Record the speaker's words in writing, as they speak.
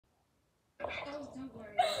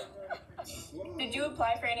Did you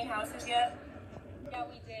apply for any houses yet? Yeah,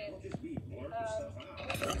 we did.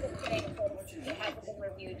 It hasn't been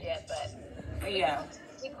reviewed yet, but Yeah.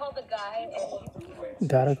 we called the guy and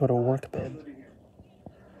Gotta go to work, babe.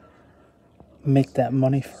 Make that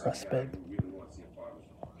money for us, babe.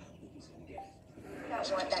 that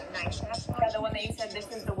one, that nice house. Yeah, the one that you said this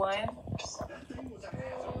is the one?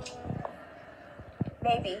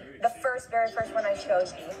 Maybe. The very first one I showed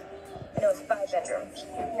you. And it was 5 bedrooms.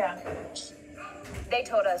 Yeah. They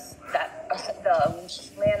told us that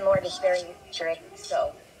the landlord is very strict,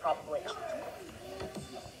 so probably not.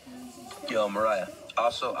 Yo, Mariah.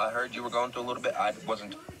 Also, I heard you were going through a little bit. I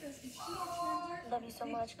wasn't. Love you so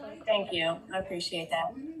much, babe. Thank you. I appreciate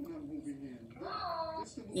that.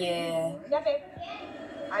 Yeah. Yeah, babe.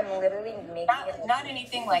 I'm literally making it. Not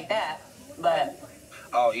anything like that, but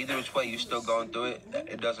Oh, either which way, you still going through it.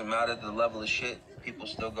 It doesn't matter the level of shit. People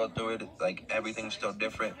still go through it. Like, everything's still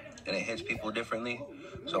different, and it hits people differently.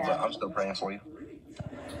 So, Yeah. but I'm still praying for you.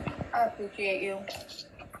 I appreciate you.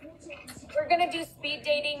 We're gonna do speed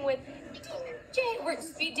dating with We're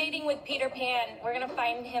speed dating with Peter Pan. We're gonna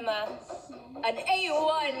find him an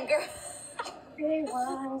A1 girl.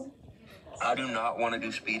 A1. I do not want to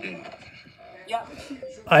do speed dating. Yep.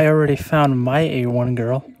 I already found my A1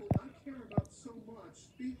 girl.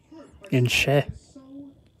 In Shay.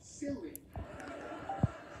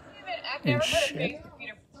 In Shay.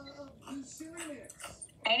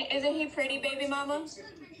 And isn't he pretty, baby mama?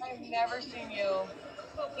 I've never seen you.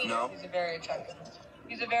 No? He's a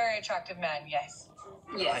very attractive man, yes.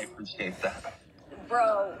 I Yes. appreciate that.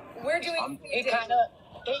 Bro, we're doing He kind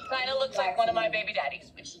of looks like one of my baby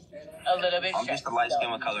daddies, which is a little bit I'm just a light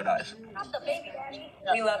skin with colored eyes. not the baby daddy.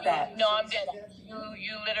 We love that. No, I'm dead.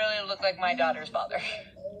 You literally look like my daughter's father.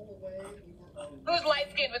 Who's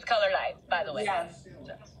light-skinned with colored eyes, by the way. Yeah.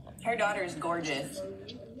 Her daughter is gorgeous.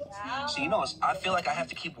 So, you know, I feel like I have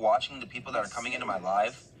to keep watching the people that are coming into my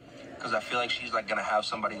live. Because I feel like she's, like, going to have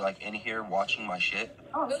somebody, like, in here watching my shit.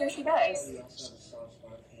 Oh, I'm sure she does.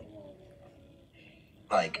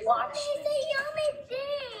 Like, Watch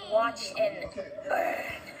and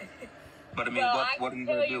but I mean, Well, what are you I can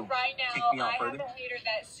going tell to you do? right Kick now, me out I have further? a hater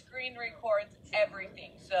that screen records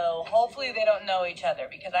everything. So hopefully they don't know each other,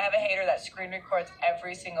 because I have a hater that screen records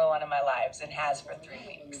every single one of my lives and has for 3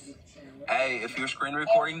 weeks. Hey, if you're screen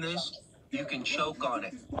recording this, you can choke on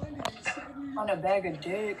it. On a bag of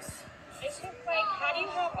dicks. it's just like, how do you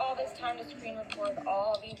have all this time to screen record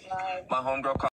all these lives? My homegirl